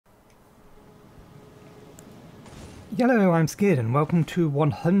Yello, I'm Skid, and welcome to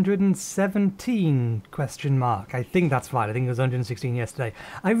 117 question mark. I think that's right. I think it was 116 yesterday.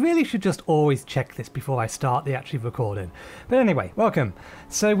 I really should just always check this before I start the actual recording. But anyway, welcome.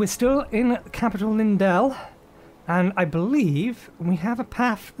 So we're still in capital Leyndell, and I believe we have a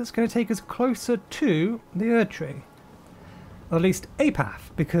path that's going to take us closer to the Erdtree. Or at least a path,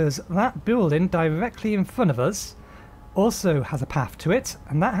 because that building directly in front of us also has a path to it,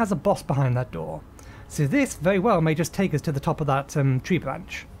 and that has a boss behind that door. So this very well may just take us to the top of that tree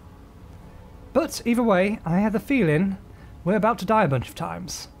branch. But either way, I have the feeling we're about to die a bunch of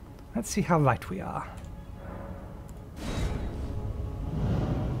times. Let's see how right we are.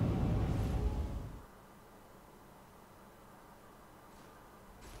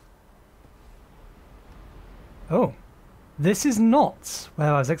 Oh, this is not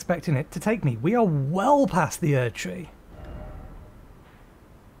where I was expecting it to take me. We are well past the Erdtree.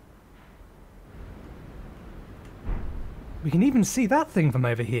 We can even see that thing from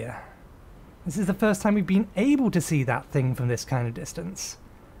over here. This is the first time we've been able to see that thing from this kind of distance.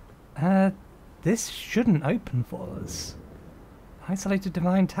 This shouldn't open for us. Isolated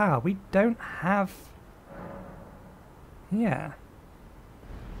Divine Tower. We don't have... Yeah.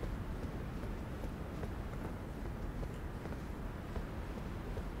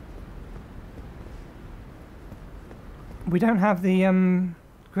 We don't have the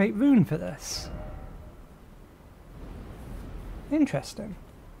Great Rune for this. Interesting.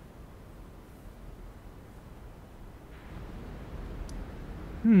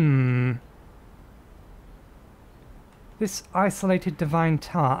 This isolated divine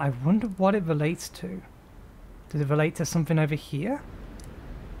tower, I wonder what it relates to. Does it relate to something over here?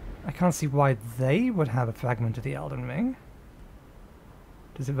 I can't see why they would have a fragment of the Elden Ring.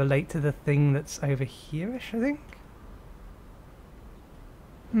 Does it relate to the thing that's over here-ish, I think?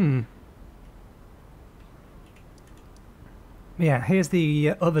 Yeah, here's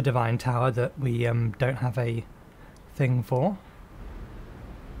the other divine tower that we don't have a thing for.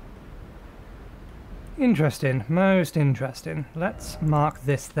 Interesting, most interesting. Let's mark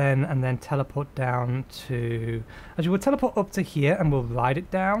this then and then teleport down to... Actually, we'll teleport up to here and we'll ride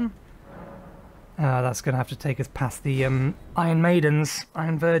it down. That's going to have to take us past the Iron Maidens,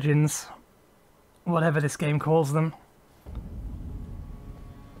 Iron Virgins, whatever this game calls them.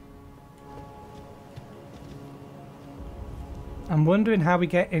 I'm wondering how we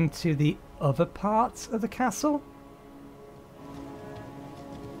get into the other parts of the castle.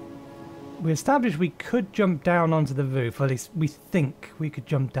 We established we could jump down onto the roof, or at least we think we could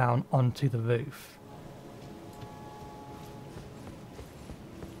jump down onto the roof.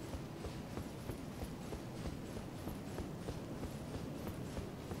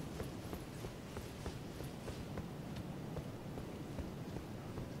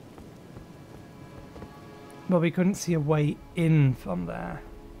 But we couldn't see a way in from there.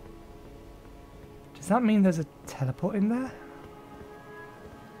 Does that mean there's a teleport in there?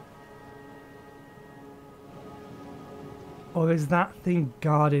 Or is that thing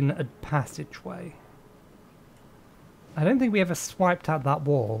guarding a passageway? I don't think we ever swiped out that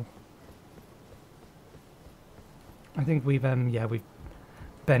wall. I think we've, yeah, we've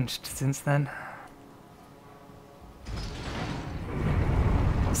benched since then.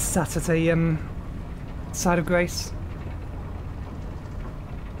 Sat at a, side of grace.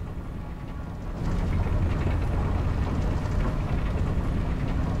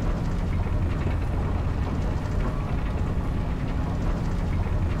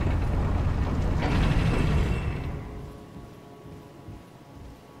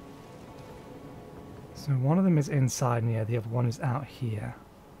 So one of them is inside and yeah, the other one is out here.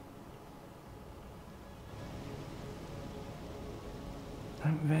 I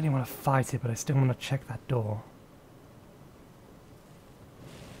don't really want to fight it, but I still want to check that door.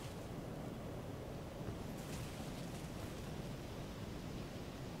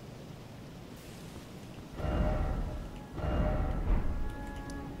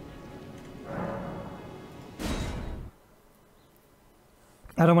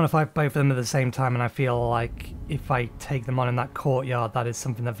 I don't want to fight both of them at the same time, and I feel like if I take them on in that courtyard, that is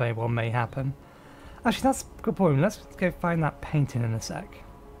something that very well may happen. Actually, that's a good point. Let's go find that painting in a sec.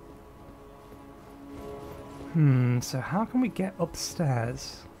 So how can we get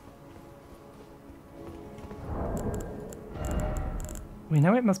upstairs? We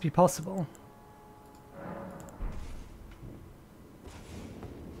know it must be possible.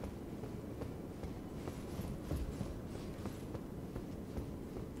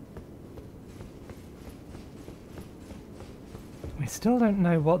 We still don't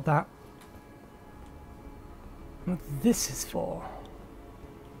know what this is for.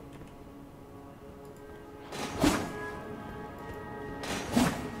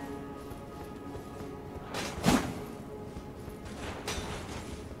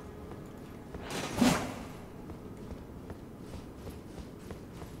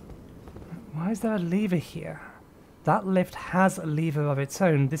 Why is there a lever here? That lift has a lever of its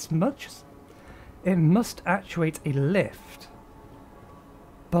own. It must actuate a lift.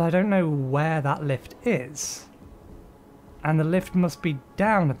 But I don't know where that lift is. And the lift must be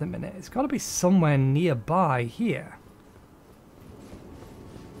down at the minute. It's got to be somewhere nearby here.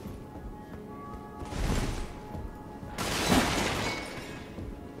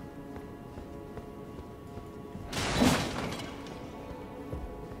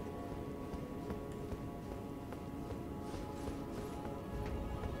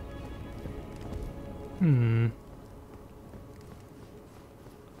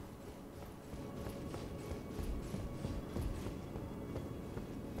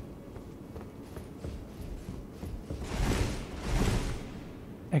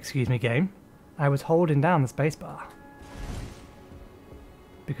 Excuse me, game. I was holding down the spacebar.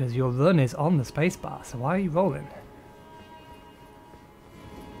 Because your run is on the spacebar, so why are you rolling?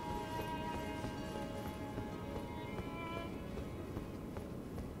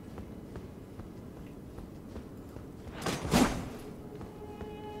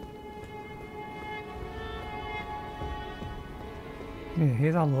 Yeah,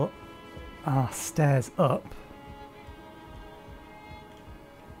 here's our stairs up.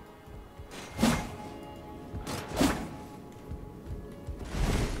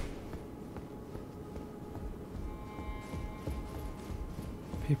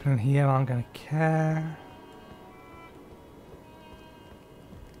 People in here aren't going to care.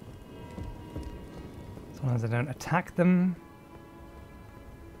 As long as I don't attack them.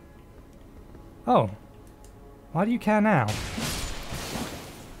 Oh. Why do you care now?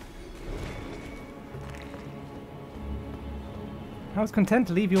 I was content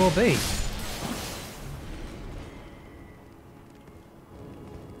to leave you all be.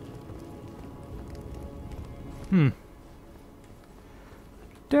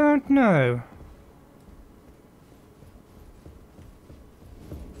 Don't know.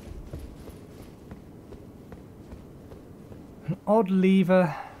 An odd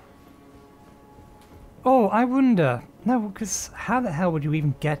lever. Oh, I wonder. No, because how the hell would you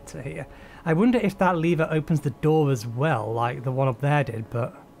even get to here? I wonder if that lever opens the door as well, like the one up there did,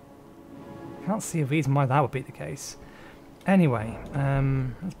 but I can't see a reason why that would be the case. Anyway,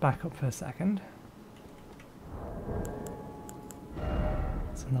 let's back up for a second.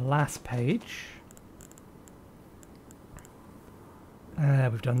 It's on the last page.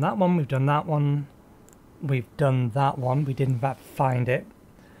 We've done that one, we've done that one, we've done that one. We did in fact find it.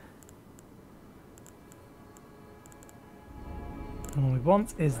 And all we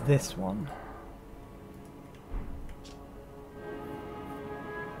want is this one.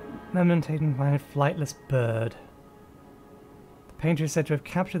 Mementating by a flightless bird. The painter is said to have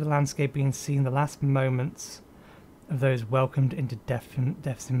captured the landscape being seen the last moments of those welcomed into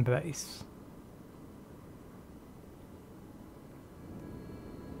death's embrace.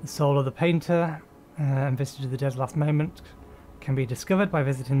 The soul of the painter and visitor to the dead's last moment can be discovered by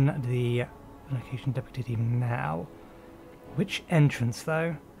visiting the location depicted even now. Which entrance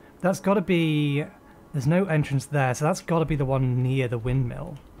though? That's got to be... There's no entrance there, so that's got to be the one near the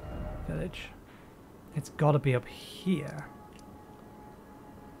windmill village. It's got to be up here.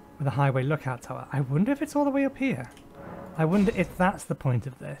 With a highway lookout tower. I wonder if it's all the way up here. I wonder if that's the point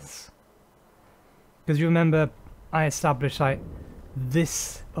of this. Because you remember I established like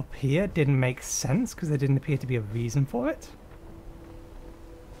this up here didn't make sense because there didn't appear to be a reason for it.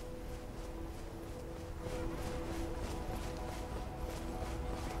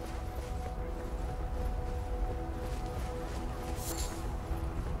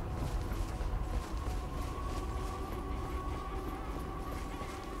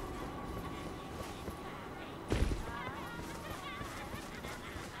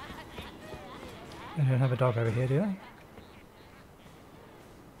 They don't have a dog over here, do they?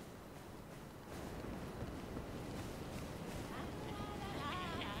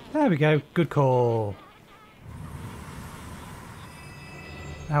 There we go. Good call.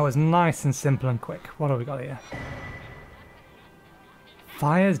 That was nice and simple and quick. What have we got here?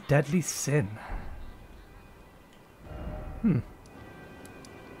 Fire's deadly sin.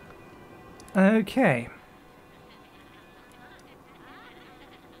 Okay.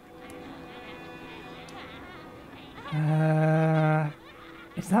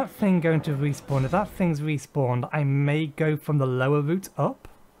 Is that thing going to respawn? If that thing's respawned, I may go from the lower route up.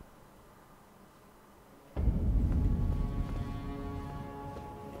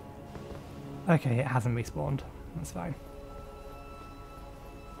 Okay, it hasn't respawned. That's fine.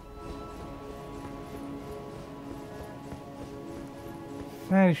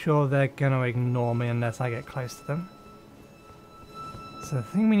 Fairly sure they're gonna ignore me unless I get close to them. So the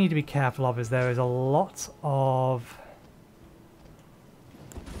thing we need to be careful of is there is a lot of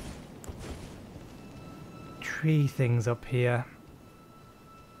tree things up here.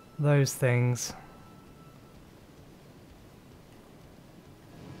 Those things.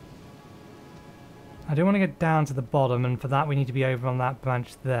 I don't want to get down to the bottom, and for that we need to be over on that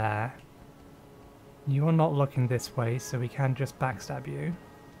branch there. You're not looking this way, so we can just backstab you.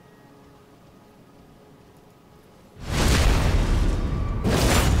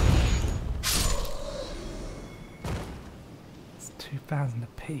 It's 2,000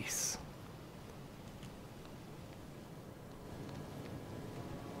 apiece.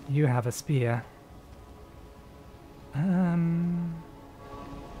 You have a spear.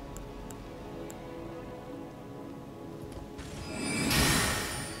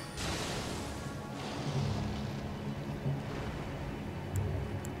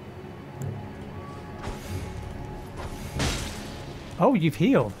 Oh, you've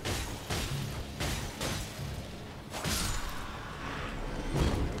healed.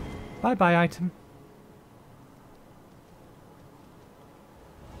 Bye-bye, item.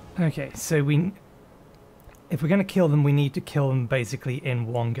 Okay, so if we're going to kill them, we need to kill them basically in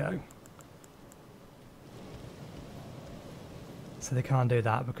one go. So they can't do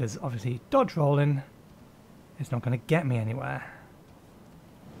that because obviously dodge rolling is not going to get me anywhere.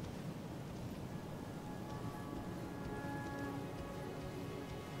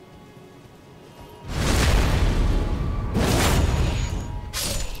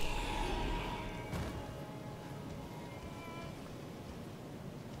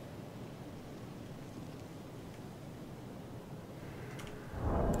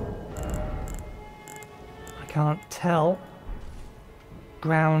 Can't tell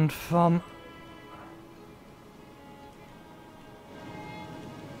ground from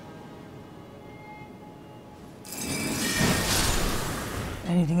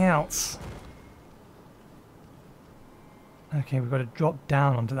anything else. Okay, we've got to drop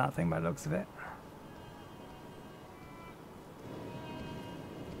down onto that thing by the looks of it.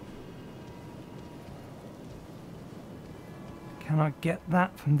 Cannot get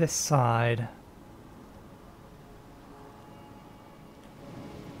that from this side.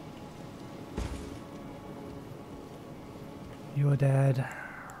 You're dead.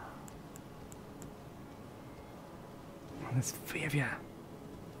 Oh, there's 3 of you.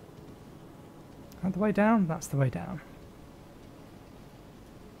 That the way down? That's the way down.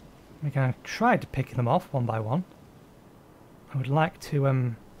 We're going to try to pick them off one by one. I would like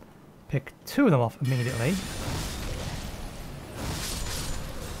to pick 2 of them off immediately.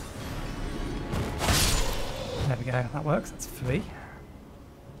 There we go, that works, that's 3.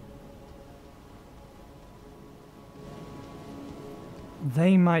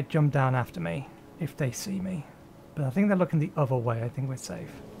 They might jump down after me if they see me, but I think they're looking the other way. I think we're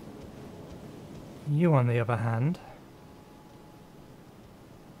safe. You, on the other hand,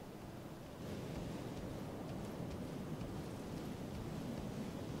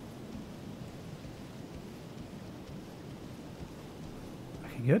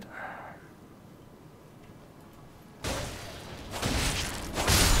 okay, good.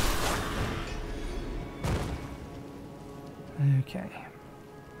 Okay.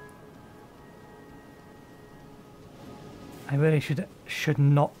 I really should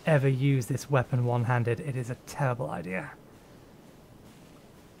not ever use this weapon one-handed. It is a terrible idea.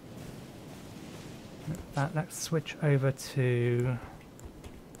 Let's switch over to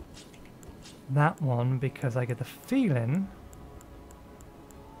that one because I get the feeling...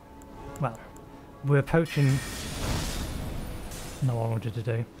 Well, we're approaching... Not what I wanted to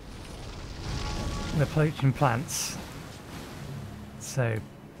do. We're approaching plants. So,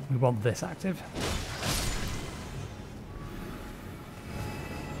 we want this active.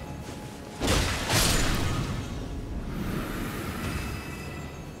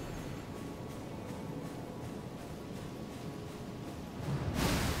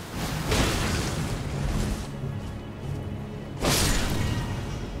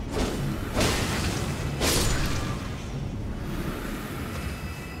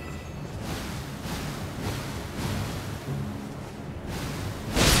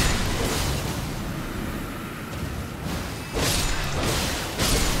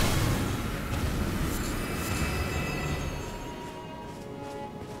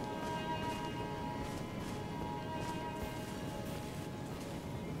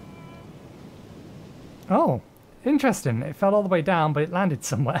 Oh, interesting. It fell all the way down, but it landed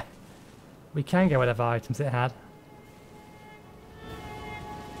somewhere. We can get whatever items it had.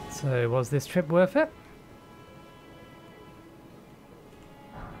 So, was this trip worth it?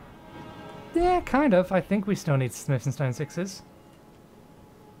 Yeah, kind of. I think we still need Smiths and Stone 6s.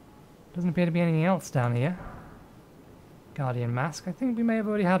 Doesn't appear to be anything else down here. Guardian Mask. I think we may have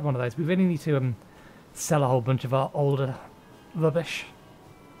already had one of those. We really need to sell a whole bunch of our older rubbish.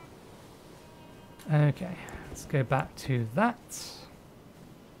 Okay, let's go back to that.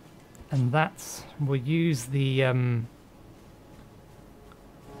 And that, we'll use the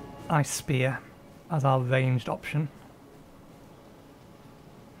Ice Spear as our ranged option.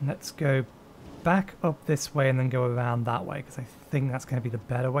 Let's go back up this way and then go around that way, because I think that's going to be the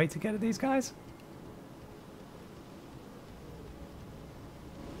better way to get at these guys.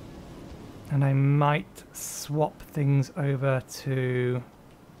 And I might swap things over to...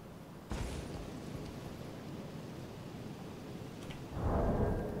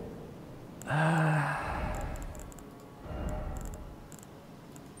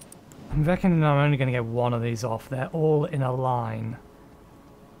 I'm reckoning I'm only going to get one of these off. They're all in a line.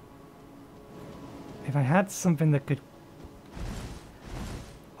 If I had something that could...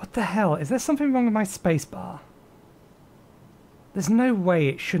 What the hell? Is there something wrong with my spacebar? There's no way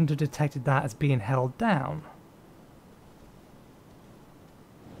it shouldn't have detected that as being held down.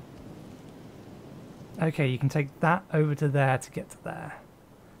 Okay, you can take that over to there to get to there.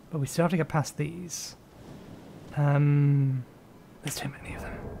 But we still have to get past these. There's too many of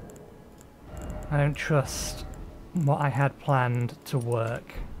them. I don't trust what I had planned to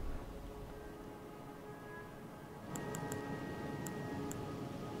work.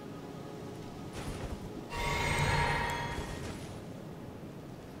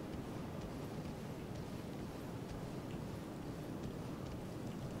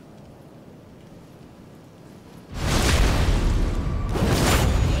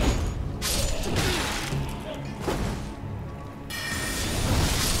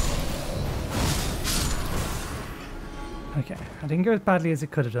 Okay, I didn't go as badly as it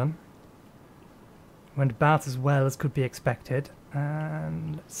could have done. Went about as well as could be expected.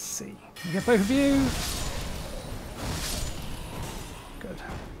 And let's see. Can we get both of you? Good.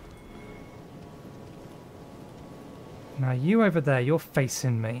 Now you over there, you're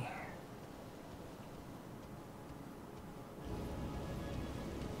facing me.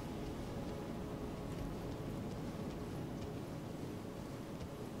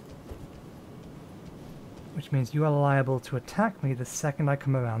 Which means you are liable to attack me the second I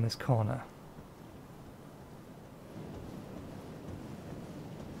come around this corner.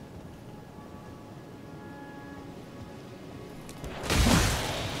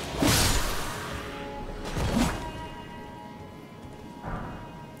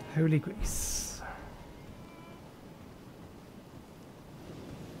 Holy grease.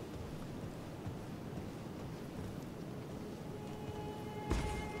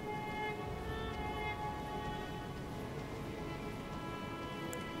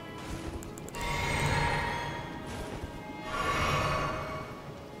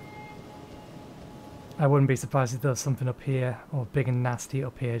 I wouldn't be surprised if there was something up here, or big and nasty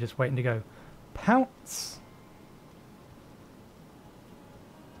up here, just waiting to go pounce.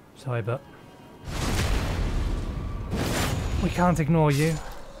 Sorry, but we can't ignore you.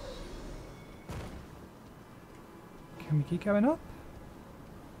 Can we keep going up?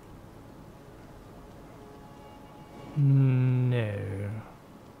 No.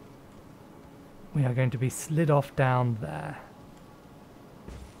 We are going to be slid off down there.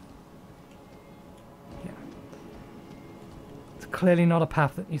 Clearly not a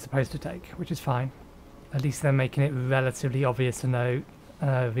path that you're supposed to take, which is fine. At least they're making it relatively obvious to know,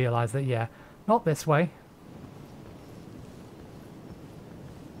 realise that, yeah, not this way.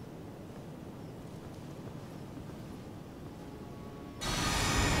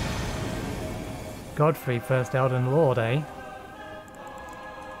 Godfrey, first Elden Lord, eh?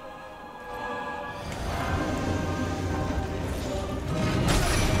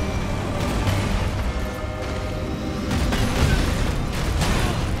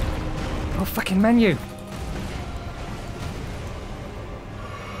 Fucking menu.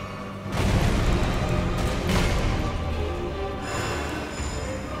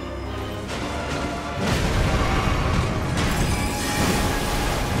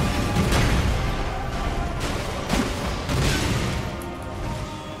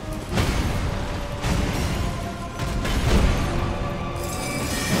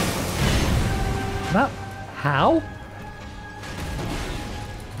 That how?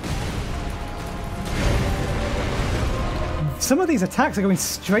 Some of these attacks are going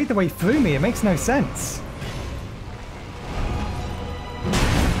straight the way through me. It makes no sense.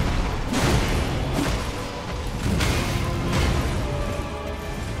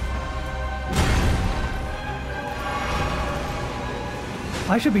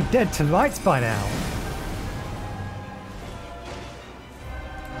 I should be dead to rights by now.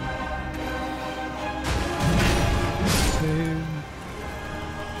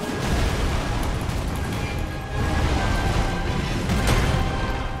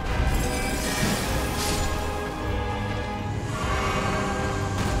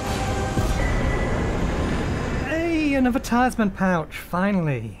 another talisman pouch,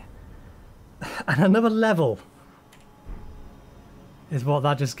 finally. And another level is what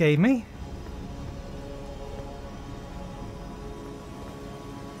that just gave me.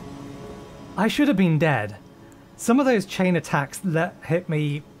 I should have been dead. Some of those chain attacks that hit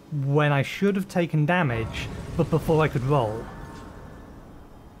me when I should have taken damage, but before I could roll.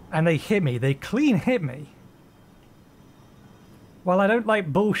 And they hit me, they clean hit me. While I don't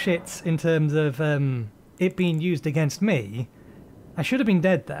like bullshit in terms of it being used against me, I should have been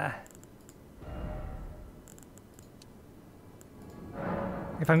dead there.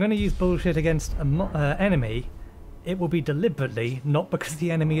 If I'm going to use bullshit against an enemy, it will be deliberately, not because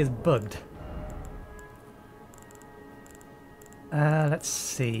the enemy is bugged. Let's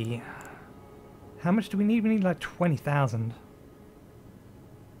see. How much do we need? We need like 20,000.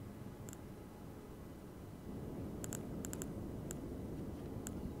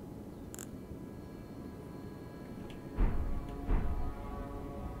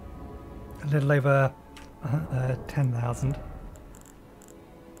 A little over 10,000.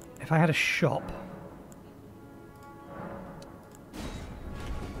 If I had a shop.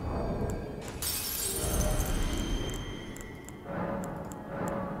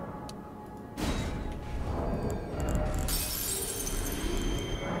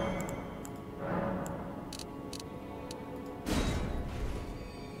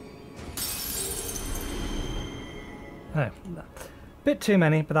 Oh, bit too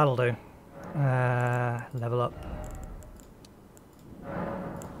many, but that'll do. Level up.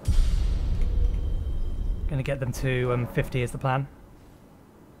 Gonna get them to 50 is the plan.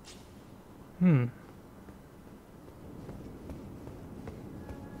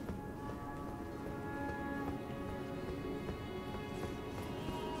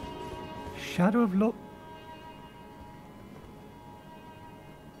 Shadow of Lord.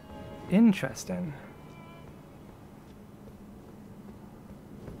 Interesting.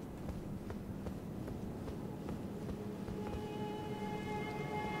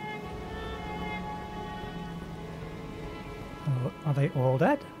 Are they all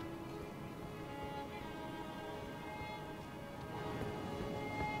dead?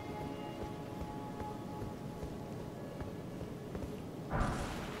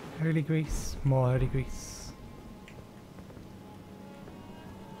 Holy grease, more holy grease.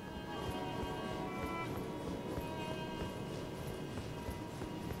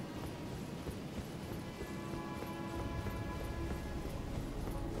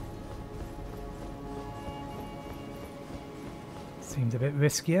 Seems a bit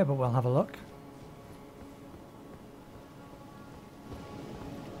riskier, but we'll have a look.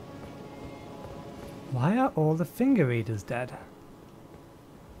 Why are all the finger readers dead?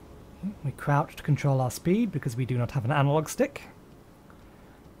 We crouch to control our speed because we do not have an analog stick.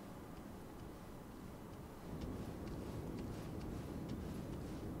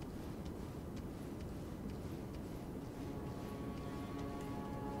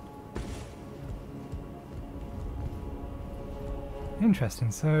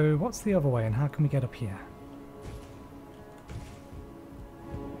 Interesting, so what's the other way and how can we get up here?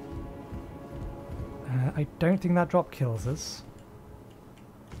 I don't think that drop kills us.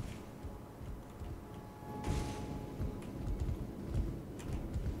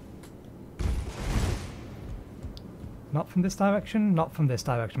 Not from this direction, not from this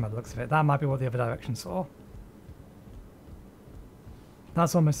direction by the looks of it. That might be what the other direction saw.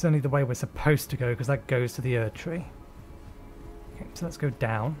 That's almost certainly the way we're supposed to go because that goes to the Erdtree. Okay, so let's go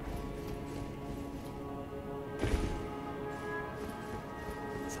down.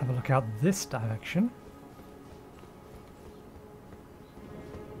 Let's have a look out this direction.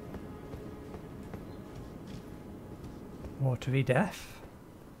 Watery death.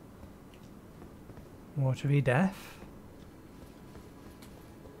 Watery death.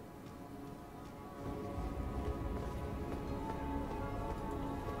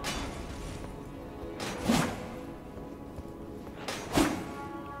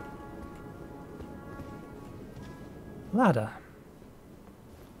 Ladder.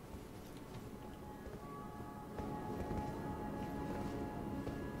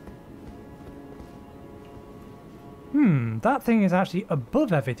 That thing is actually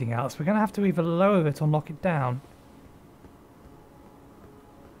above everything else. We're going to have to either lower it or knock it down.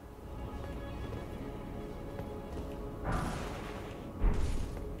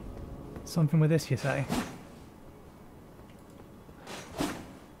 Something with this, you say?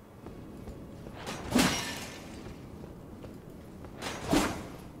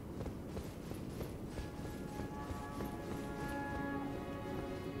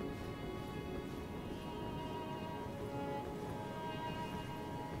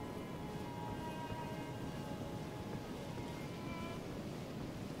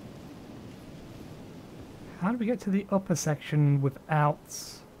 How do we get to the upper section without...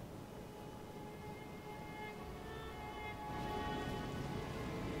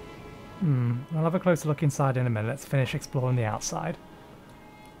 I'll have a closer look inside in a minute. Let's finish exploring the outside.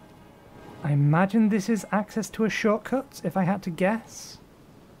 I imagine this is access to a shortcut, if I had to guess.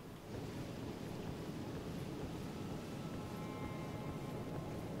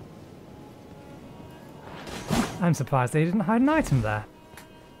 I'm surprised they didn't hide an item there.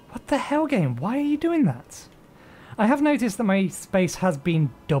 What the hell, game? Why are you doing that? I have noticed that my space has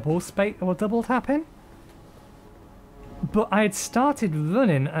been double tapping. But I had started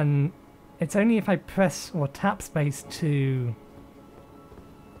running, and it's only if I press or tap space to...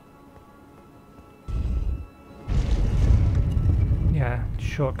 Yeah,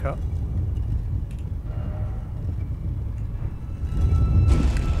 shortcut.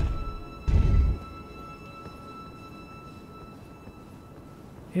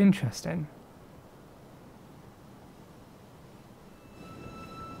 Interesting.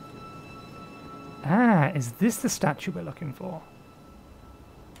 Ah, is this the statue we're looking for?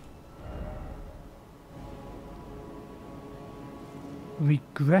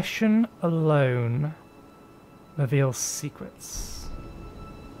 Regression alone reveals secrets.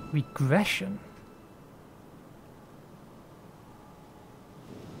 Regression?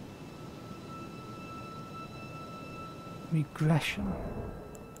 Regression.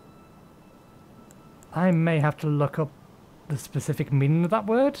 I may have to look up the specific meaning of that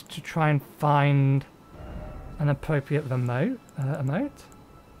word to try and find an appropriate emote.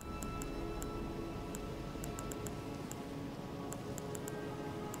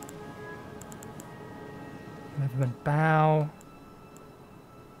 Movement bow.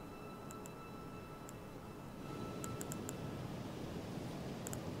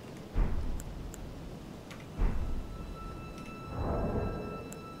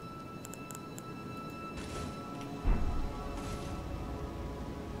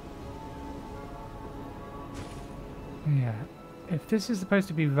 Yeah, if this is supposed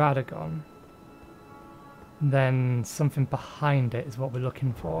to be Radagon, then something behind it is what we're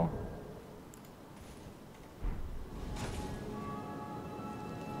looking for.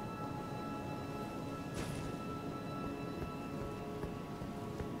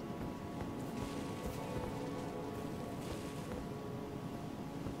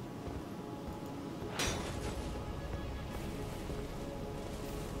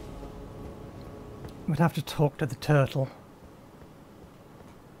 We'd have to talk to the turtle.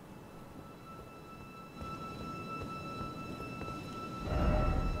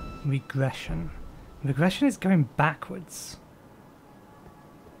 Regression. Regression is going backwards.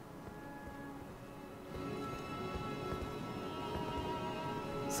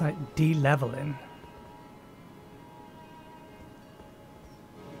 It's like de-leveling.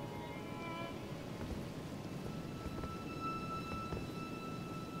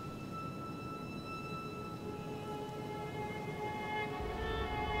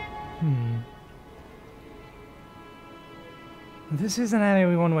 This is an area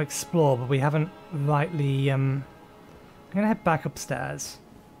we want to explore, but we haven't rightly... I'm going to head back upstairs.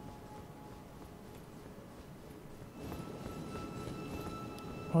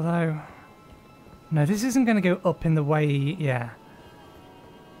 Although... No, this isn't going to go up in the way... Yeah.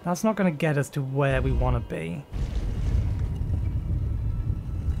 That's not going to get us to where we want to be.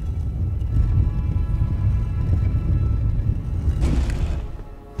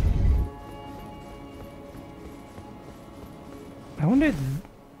 I wonder if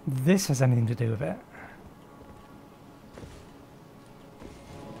this has anything to do with it.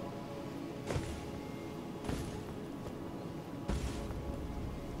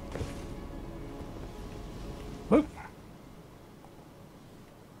 Whoop.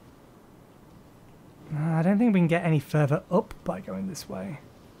 I don't think we can get any further up by going this way.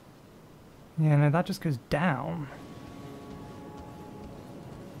 Yeah, no, that just goes down.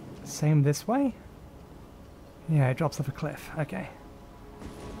 Same this way? Yeah, it drops off a cliff. Okay.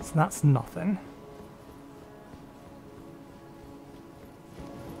 So that's nothing.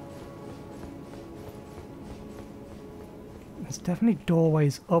 There's definitely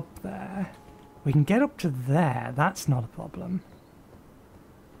doorways up there. We can get up to there. That's not a problem.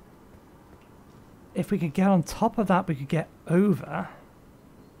 If we could get on top of that, we could get over.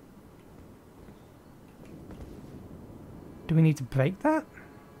 Do we need to break that?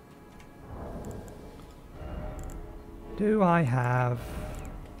 Do I have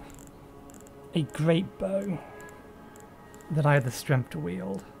a great bow that I have the strength to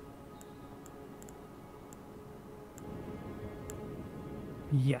wield?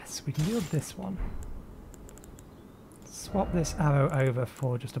 Yes, we can wield this one. Swap this arrow over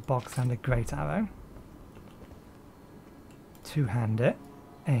for just a bog standard great arrow. Two-hand it.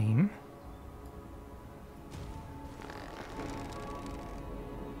 Aim.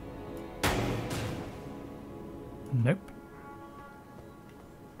 Nope.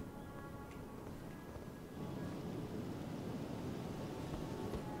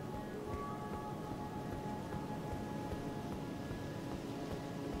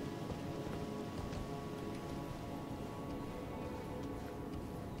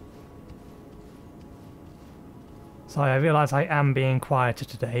 Sorry, I realise I am being quieter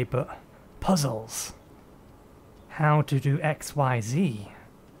today, but puzzles. How to do X, Y, Z.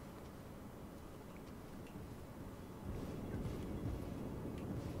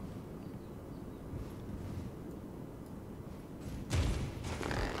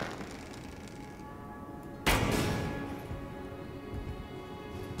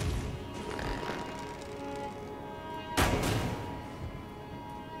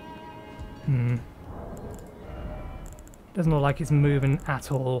 Doesn't look like it's moving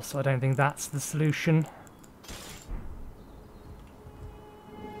at all, so I don't think that's the solution.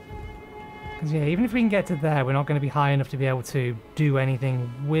 Because yeah, even if we can get to there, we're not going to be high enough to be able to do anything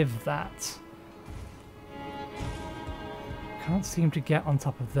with that. Can't seem to get on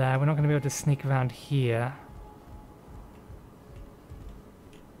top of there. We're not going to be able to sneak around here.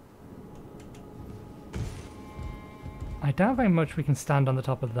 I doubt very much we can stand on the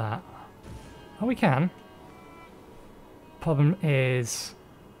top of that. Oh, we can. Problem is,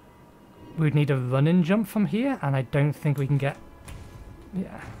 we'd need a run-and jump from here, and I don't think we can get...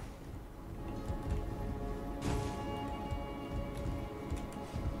 Yeah.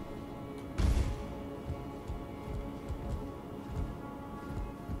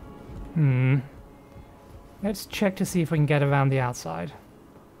 Let's check to see if we can get around the outside.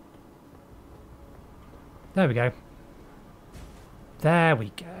 There we go. There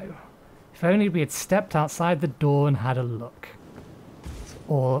we go. If only we had stepped outside the door and had a look. That's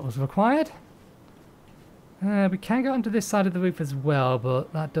all that was required. We can go onto this side of the roof as well,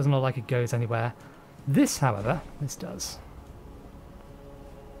 but that doesn't look like it goes anywhere. This, however, this does.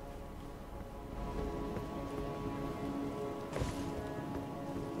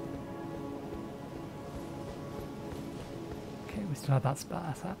 Okay, we still have that spell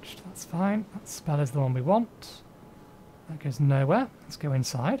attached. That's fine. That spell is the one we want. That goes nowhere. Let's go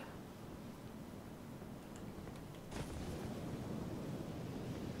inside.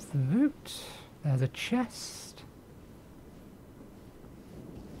 The root. There's a chest.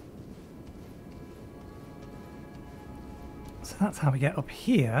 So that's how we get up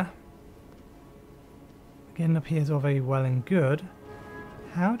here. Getting up here is all very well and good.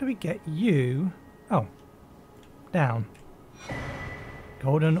 How do we get you... Oh. Down.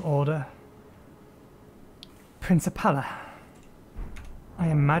 Golden Order. Principala. I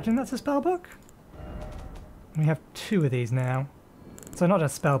imagine that's a spellbook? We have 2 of these now. So not a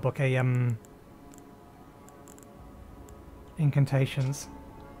spellbook, a incantations.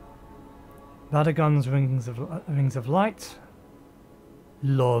 Radagon's Rings of Light.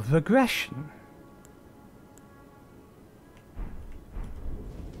 Lord Regression.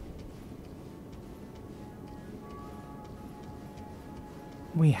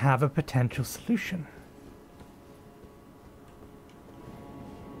 We have a potential solution.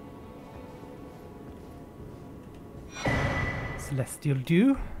 Celestial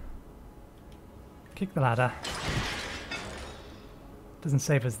Dew. Kick the ladder. Doesn't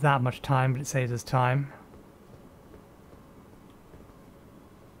save us that much time, but it saves us time.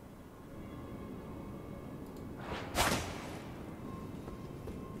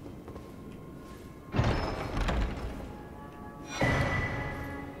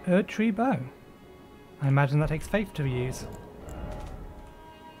 Erdtree bow. I imagine that takes faith to use.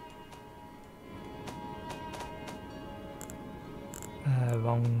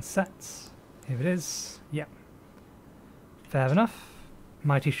 Wrong sets. Here it is. Yep. Fair enough.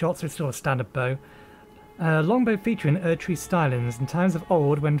 Mighty shot, so it's still a standard bow. Longbow featuring Erdtree stylings. In times of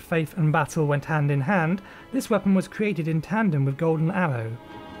old, when faith and battle went hand in hand, this weapon was created in tandem with golden arrow.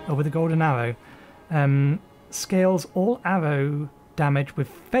 Or with a golden arrow. Scales all arrow damage with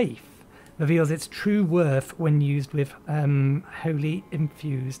faith. Reveals its true worth when used with holy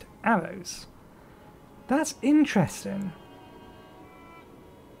infused arrows. That's interesting.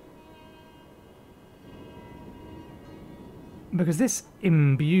 Because this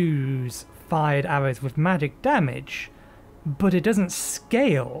imbues fired arrows with magic damage, but it doesn't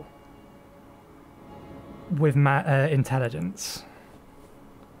scale with intelligence.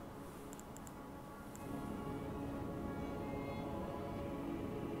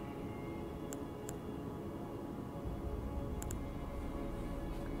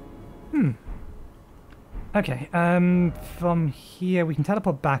 Okay, from here we can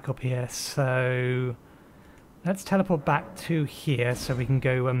teleport back up here, so let's teleport back to here so we can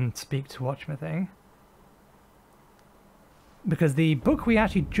go speak to whatchamacallit. Because the book we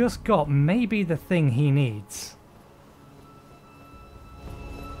actually just got may be the thing he needs.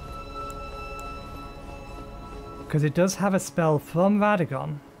 Because it does have a spell from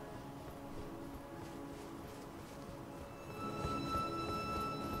Radagon.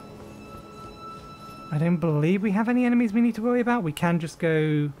 I don't believe we have any enemies we need to worry about. We can just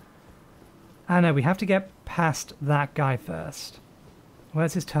go... Ah no, we have to get past that guy first.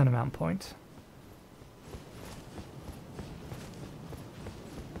 Where's his turnaround point?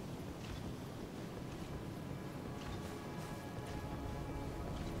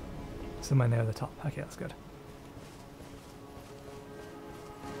 Somewhere near the top. Okay, that's good.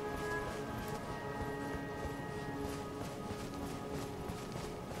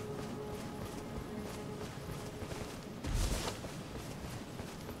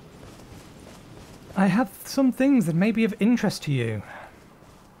 I have some things that may be of interest to you.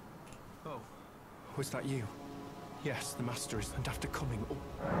 Oh, was that you? Yes, the master isn't after coming. Oh.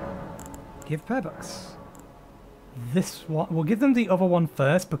 Give prayer books. This one, we'll give them the other one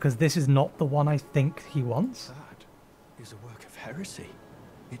first because this is not the one I think he wants. That is a work of heresy.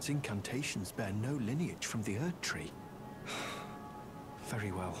 Its incantations bear no lineage from the Erdtree.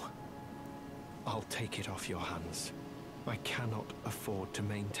 Very well. I'll take it off your hands. I cannot afford to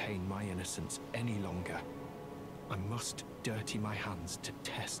maintain my innocence any longer. I must dirty my hands to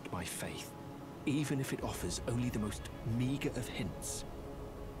test my faith, even if it offers only the most meager of hints.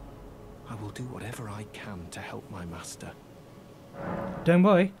 I will do whatever I can to help my master. Don't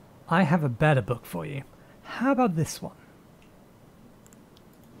worry, I have a better book for you. How about this one?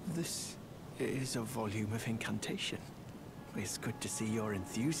 This is a volume of incantation. It's good to see your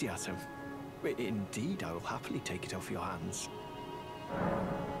enthusiasm. Indeed, I will happily take it off your hands.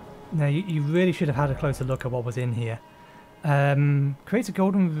 Now, you really should have had a closer look at what was in here. Creates a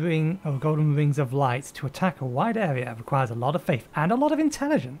golden ring or golden rings of light to attack a wide area. It requires a lot of faith and a lot of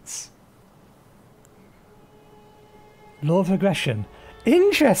intelligence. Law of Regression.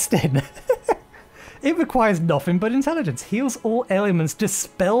 Interesting! It requires nothing but intelligence. Heals all ailments.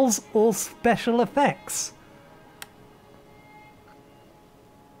 Dispels all special effects.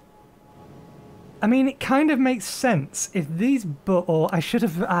 I mean, it kind of makes sense if these book, or I should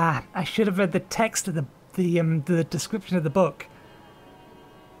have read the text of the description of the book.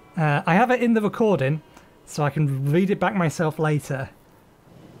 I have it in the recording, so I can read it back myself later.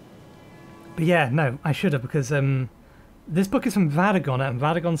 But yeah, no, I should have, because this book is from Radagon, and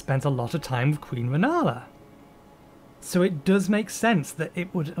Radagon spends a lot of time with Queen Rennala. So it does make sense that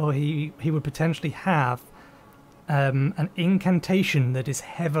it would, or he would potentially have an incantation that is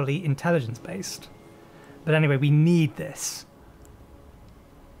heavily intelligence based. But anyway, we need this.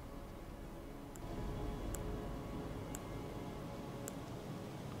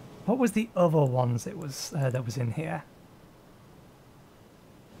 What was the other ones that was in here?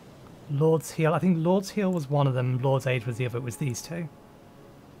 Lord's Heal. I think Lord's Heal was one of them. Lord's Age was the other. It was these two.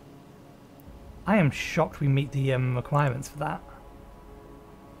 I am shocked we meet the requirements for that.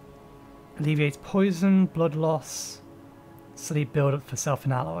 Alleviates poison, blood loss, sleep build-up for self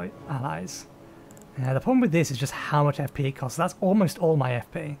and allies. The problem with this is just how much FP it costs. That's almost all my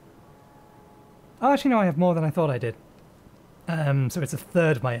FP. Oh, actually no, I have more than I thought I did. So it's a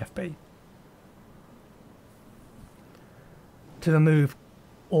third of my FP. To remove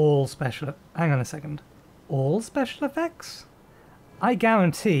all special... Hang on a second. All special effects? I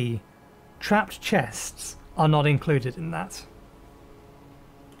guarantee trapped chests are not included in that.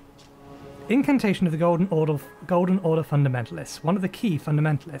 Incantation of the Golden Order Fundamentalists. One of the key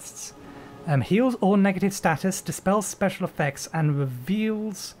fundamentalists. Heals all negative status, dispels special effects, and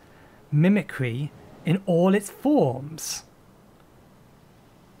reveals mimicry in all its forms.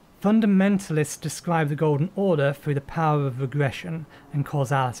 Fundamentalists describe the Golden Order through the power of regression and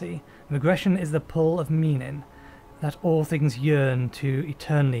causality. Regression is the pull of meaning that all things yearn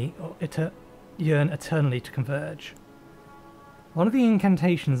eternally to converge. One of the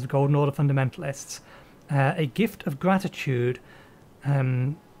incantations of the Golden Order Fundamentalists, a gift of gratitude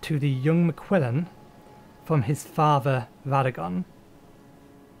to the young McQuillan from his father Radagon,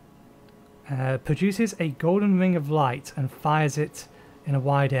 produces a golden ring of light and fires it in a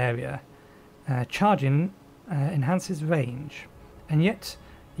wide area. Charging enhances range, and yet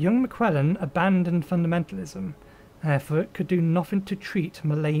young McQuillan abandoned fundamentalism, for it could do nothing to treat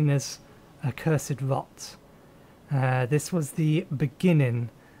Melena's accursed rot. This was the beginning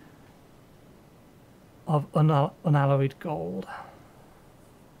of unalloyed gold.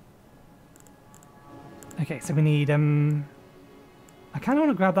 Okay, so we need, I kind of want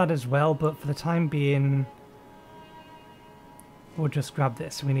to grab that as well, but for the time being, we'll just grab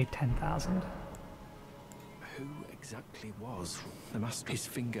this. We need 10,000. Who exactly was the master? His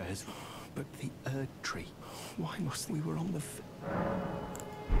finger has... But the Erdtree. Why must we were on the...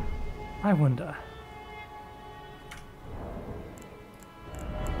 I wonder.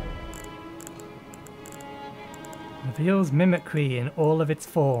 Reveals mimicry in all of its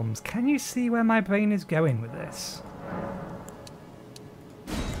forms. Can you see where my brain is going with this?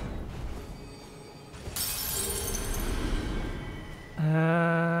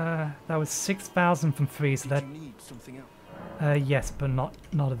 That was 6,000 from 3, so that... Did you need something else? Yes, but not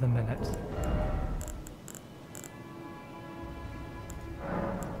at the minute.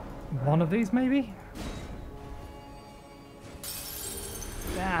 One of these, maybe?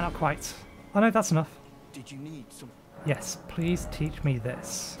 Yeah, not quite. Oh no, that's enough. Did you need some... Yes, please teach me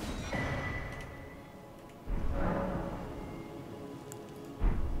this.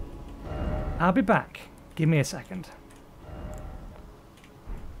 I'll be back. Give me a second.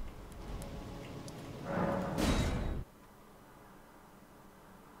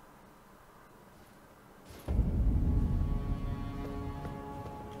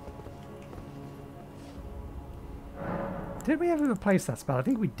 Did we ever replace that spell? I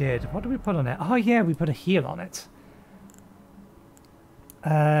think we did. What did we put on it? Oh yeah, we put a heal on it.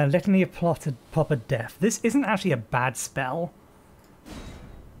 Litany of Proper Death. This isn't actually a bad spell.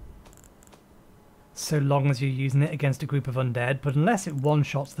 So long as you're using it against a group of undead, but unless it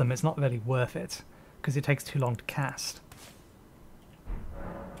one-shots them, it's not really worth it, because it takes too long to cast.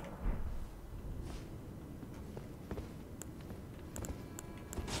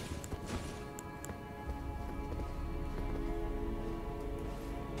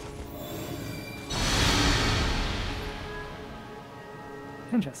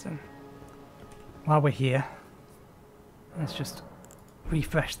 Interesting. While we're here, let's just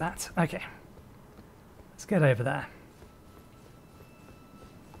refresh that. Okay. Let's get over there.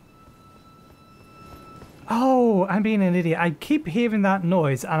 Oh, I'm being an idiot. I keep hearing that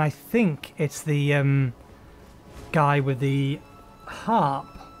noise, and I think it's the guy with the harp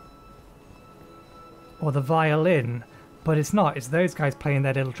or the violin, but it's not. It's those guys playing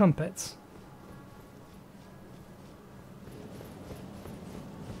their little trumpets.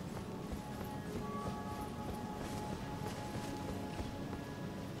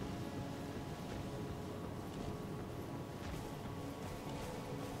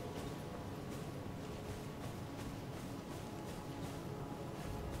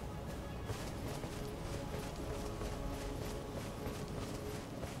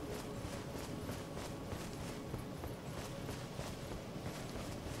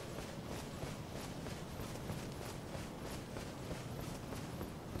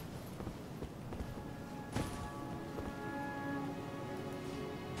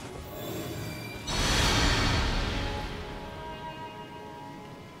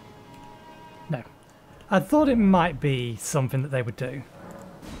 No. I thought it might be something that they would do.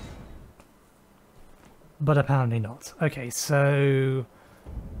 But apparently not. Okay, so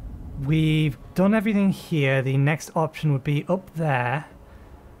we've done everything here. The next option would be up there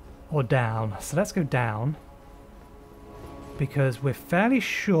or down. So let's go down, because we're fairly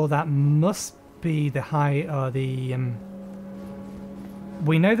sure that must be the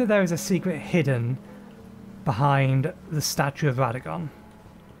we know that there is a secret hidden behind the statue of Radagon.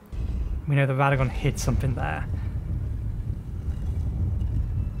 We know that Radagon hid something there.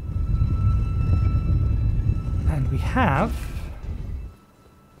 And we have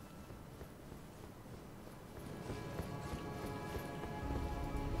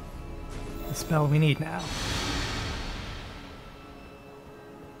the spell we need now.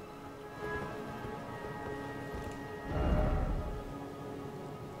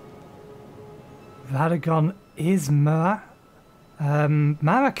 Radagon is Marakai.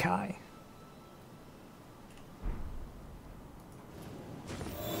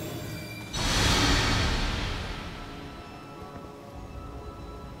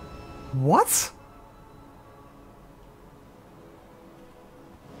 What?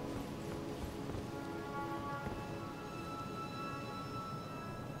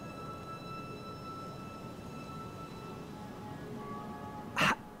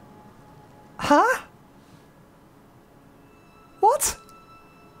 Huh? What?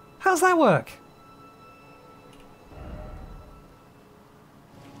 How's that work?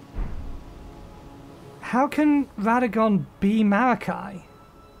 How can Radagon be Marakai?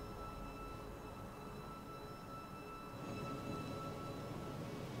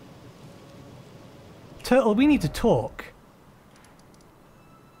 Turtle, we need to talk.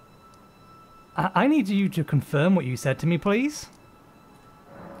 I need you to confirm what you said to me, please.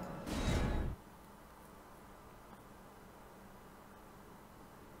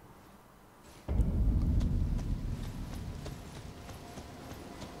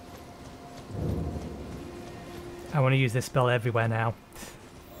 I want to use this spell everywhere now.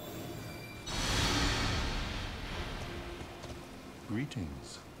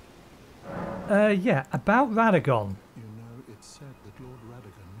 Greetings. Yeah, about Radagon. You know, it's said that Lord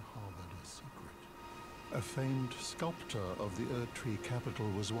Radagon harbored a secret. A famed sculptor of the Erdtree capital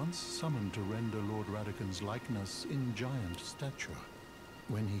was once summoned to render Lord Radagon's likeness in giant stature,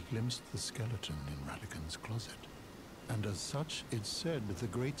 when he glimpsed the skeleton in Radagon's closet. And as such, it's said the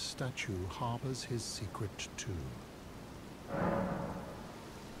great statue harbors his secret too.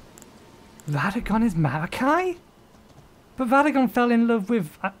 Radagon is Malachi? But Radagon fell in love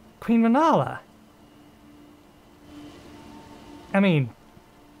with Queen Renala. I mean,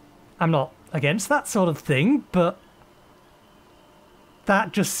 I'm not against that sort of thing, but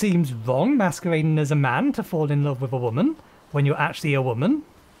that just seems wrong, masquerading as a man to fall in love with a woman when you're actually a woman.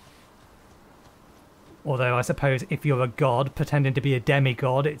 Although I suppose if you're a god pretending to be a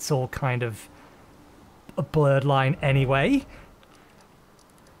demigod, it's all kind of a blurred line anyway.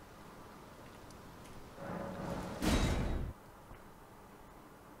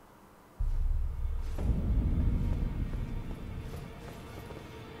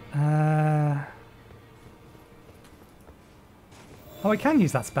 Oh, I can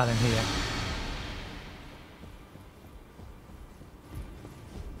use that spell in here.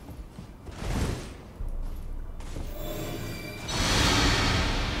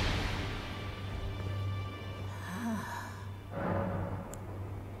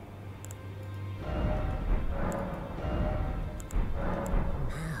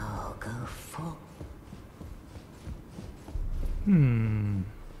 Now go full.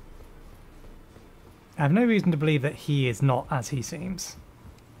 I have no reason to believe that he is not as he seems.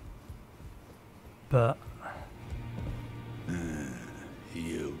 But...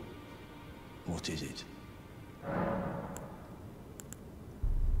 You. What is it?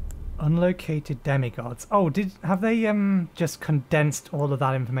 Unlocated demigods. Oh, have they just condensed all of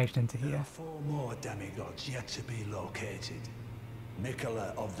that information into There here? are 4 more demigods yet to be located.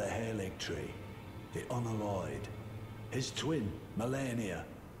 Mikola of the Erdtree, the Unalloyed, his twin, Melania,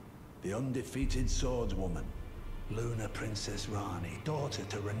 the undefeated swordswoman, Luna Princess Rani, daughter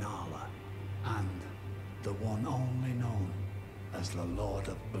to Renala, and the one only known as the Lord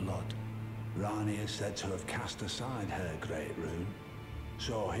of Blood. Rani is said to have cast aside her great rune,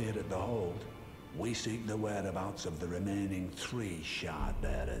 so here at the Hold, we seek the whereabouts of the remaining 3 shard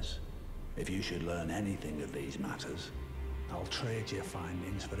bearers. If you should learn anything of these matters, I'll trade your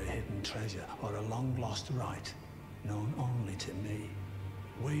findings for a hidden treasure or a long-lost right, known only to me.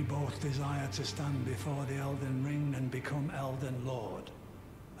 We both desire to stand before the Elden Ring and become Elden Lord.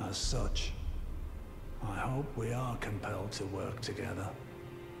 As such, I hope we are compelled to work together.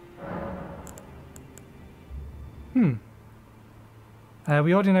 We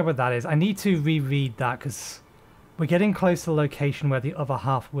already know what that is. I need to reread that because we're getting close to the location where the other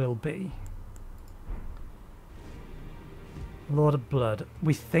half will be. Lord of Blood.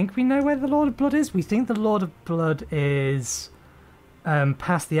 We think we know where the Lord of Blood is. We think the Lord of Blood is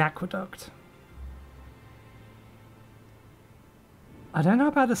past the aqueduct. I don't know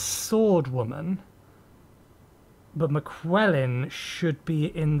about the sword woman, but McQuellin should be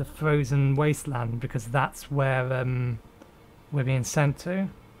in the frozen wasteland because that's where we're being sent to.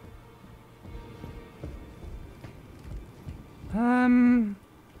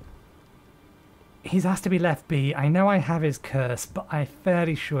 He's asked to be left be. I know I have his curse, but I'm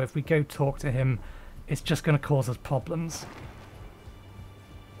fairly sure if we go talk to him, it's just going to cause us problems.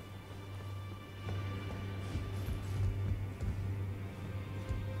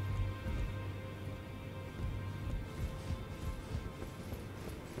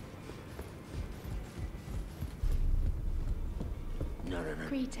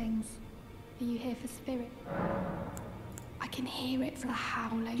 Greetings. Are you here for spirit? I can hear it from the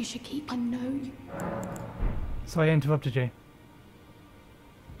howling. You should keep... I know you... Sorry I interrupted you.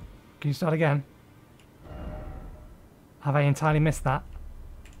 Can you start again? Have I entirely missed that?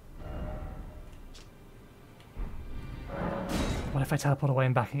 What if I teleport away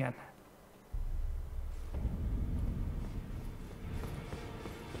and back again?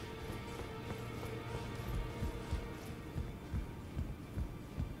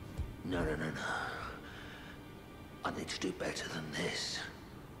 No. I need to do better than this.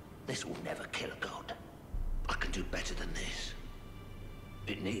 This will never kill a god. I can do better than this.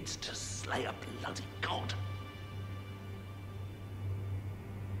 It needs to slay a bloody god.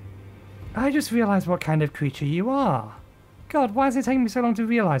 I just realised what kind of creature you are. God, why is it taking me so long to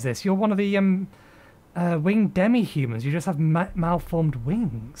realise this? You're one of the winged demi-humans. You just have malformed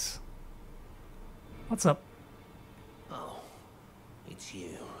wings. What's up? Oh, it's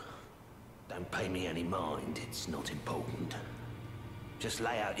you. Don't pay me any mind, it's not important. Just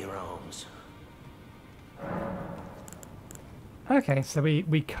lay out your arms. Okay, so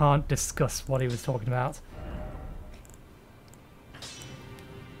we can't discuss what he was talking about.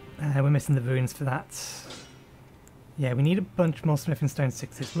 We're missing the runes for that. Yeah, we need a bunch more smithing stone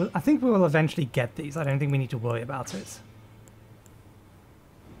 6s. I think we will eventually get these. I don't think we need to worry about it.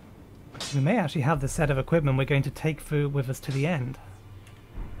 We may actually have the set of equipment we're going to take through with us to the end.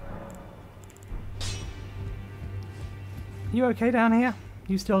 You okay down here?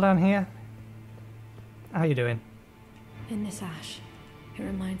 You still down here? How you doing? In this ash, it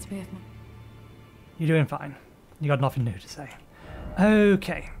reminds me of my... You're doing fine. You got nothing new to say.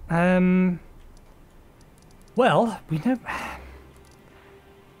 Okay. Well, we know...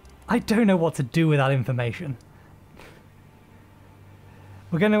 I don't know what to do with that information.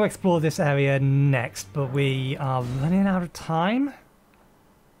 We're going to explore this area next, but we are running out of time.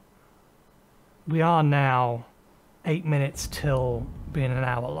 We are now 8 minutes till being an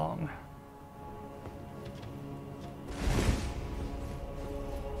hour long.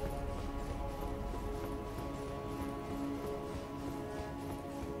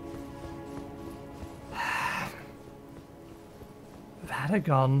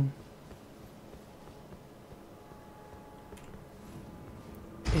 Radagon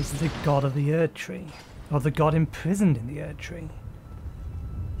is the god of the Erdtree, or the god imprisoned in the Erdtree.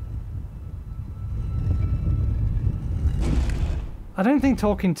 I don't think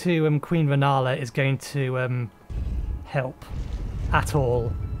talking to Queen Renala is going to help at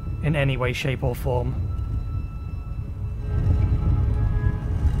all in any way, shape or form.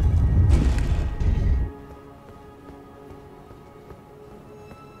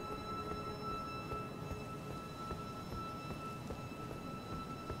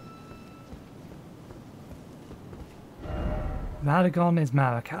 Radagon is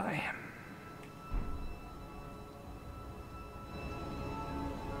Malachi.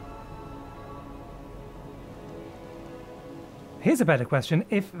 Here's a better question.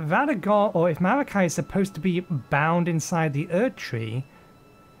 If Radagon, or if Malachi is supposed to be bound inside the Erdtree,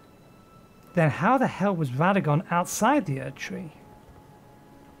 then how the hell was Radagon outside the Erdtree?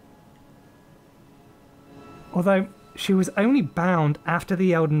 Although, she was only bound after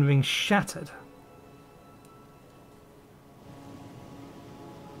the Elden Ring shattered.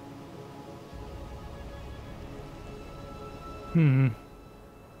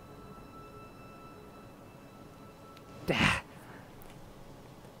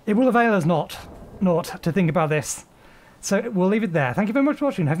 It will avail us not to think about this. So we'll leave it there. Thank you very much for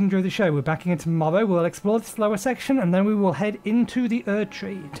watching. Hope you enjoyed the show. We're back again tomorrow. We'll explore this lower section and then we will head into the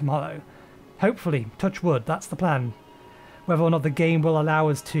Erdtree tomorrow. Hopefully, touch wood, that's the plan. Whether or not the game will allow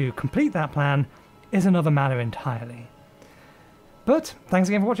us to complete that plan is another matter entirely. But thanks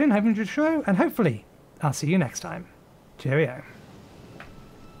again for watching. Hope you enjoyed the show and hopefully I'll see you next time. Cheerio.